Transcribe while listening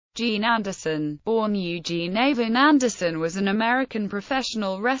Gene Anderson, born Eugene Avon Anderson, was an American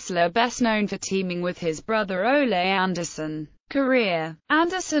professional wrestler best known for teaming with his brother Ole Anderson. Career: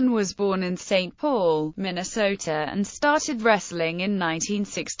 Anderson was born in St. Paul, Minnesota, and started wrestling in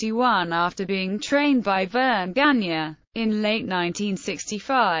 1961 after being trained by Vern Gagne. In late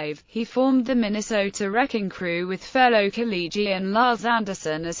 1965, he formed the Minnesota Wrecking Crew with fellow collegian Lars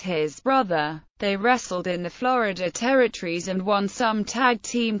Anderson as his brother. They wrestled in the Florida territories and won some tag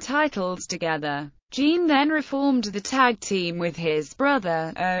team titles together. Gene then reformed the tag team with his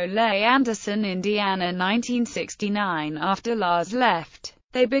brother, Ole Anderson, Indiana 1969. After Lars left,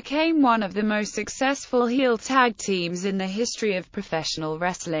 they became one of the most successful heel tag teams in the history of professional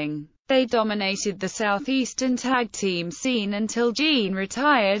wrestling. They dominated the Southeastern tag team scene until Gene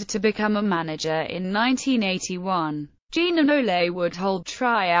retired to become a manager in 1981. Gene and Ole would hold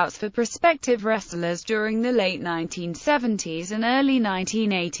tryouts for prospective wrestlers during the late 1970s and early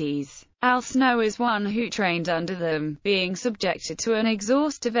 1980s. Al Snow is one who trained under them, being subjected to an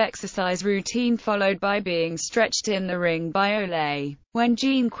exhaustive exercise routine followed by being stretched in the ring by Ole. When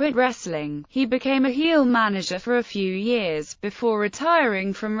Gene quit wrestling, he became a heel manager for a few years, before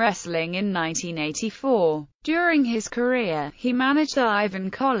retiring from wrestling in 1984. During his career, he managed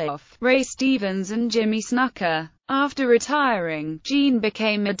Ivan Koloff, Ray Stevens and Jimmy Snuka. After retiring, Gene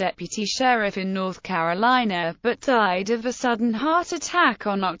became a deputy sheriff in North Carolina, but died of a sudden heart attack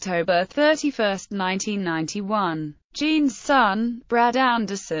on October 31, 1991. Gene's son, Brad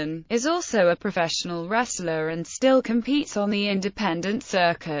Anderson, is also a professional wrestler and still competes on the independent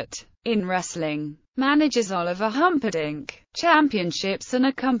circuit. In wrestling, managers Oliver Humperdinck. Championships and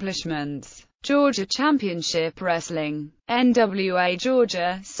accomplishments: Georgia Championship Wrestling, NWA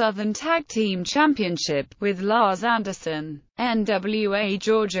Georgia Southern Tag Team Championship with Lars Anderson, NWA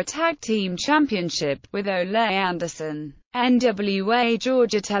Georgia Tag Team Championship with Ole Anderson, NWA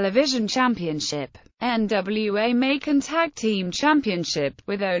Georgia Television Championship, NWA Macon Tag Team Championship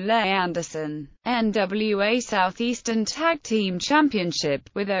with Ole Anderson, NWA Southeastern Tag Team Championship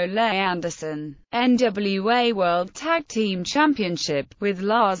with Ole Anderson, NWA World Tag Team Championship with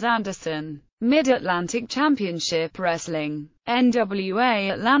Lars Anderson, Mid-Atlantic Championship Wrestling,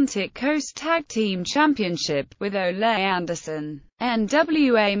 NWA Atlantic Coast Tag Team Championship with Ole Anderson,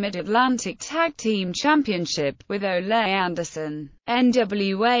 NWA Mid-Atlantic Tag Team Championship with Ole Anderson,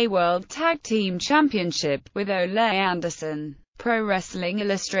 NWA World Tag Team Championship with Ole Anderson, Pro Wrestling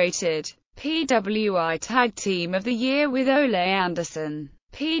Illustrated, PWI Tag Team of the Year with Ole Anderson.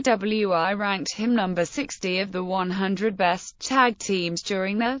 PWI ranked him number 60 of the 100 best tag teams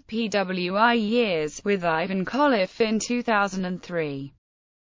during the PWI years, with Ivan Koloff in 2003.